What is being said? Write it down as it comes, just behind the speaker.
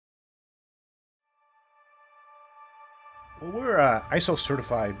Well, we're a ISO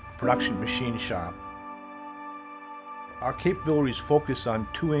certified production machine shop. Our capabilities focus on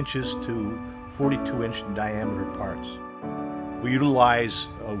 2 inches to 42-inch diameter parts. We utilize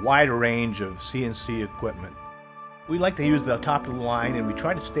a wide range of CNC equipment. We like to use the top of the line, and we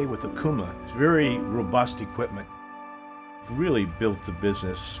try to stay with the Kuma. It's very robust equipment. We really built the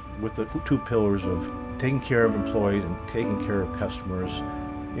business with the 2 pillars of taking care of employees and taking care of customers,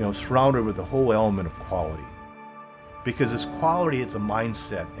 surrounded with the whole element of quality. Because it's quality, it's a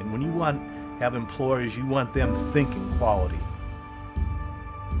mindset. And when you have employees, you want them thinking quality.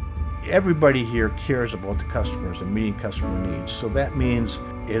 Everybody here cares about the customers and meeting customer needs. So that means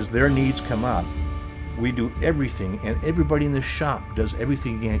as their needs come up, we do everything, and everybody in this shop does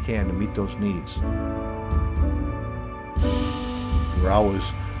everything they can to meet those needs. We're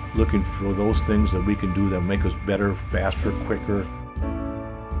always looking for those things that we can do that make us better, faster, quicker.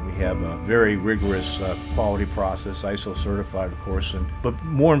 We have a very rigorous quality process, ISO certified, of course, but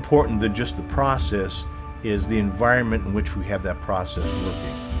more important than just the process is the environment in which we have that process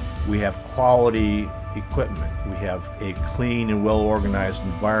working. We have quality equipment. We have a clean and well-organized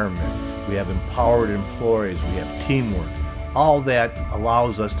environment. We have empowered employees. We have teamwork. All that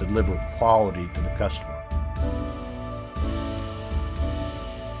allows us to deliver quality to the customer.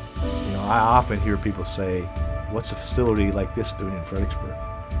 I often hear people say, "What's a facility like this doing in Fredericksburg?"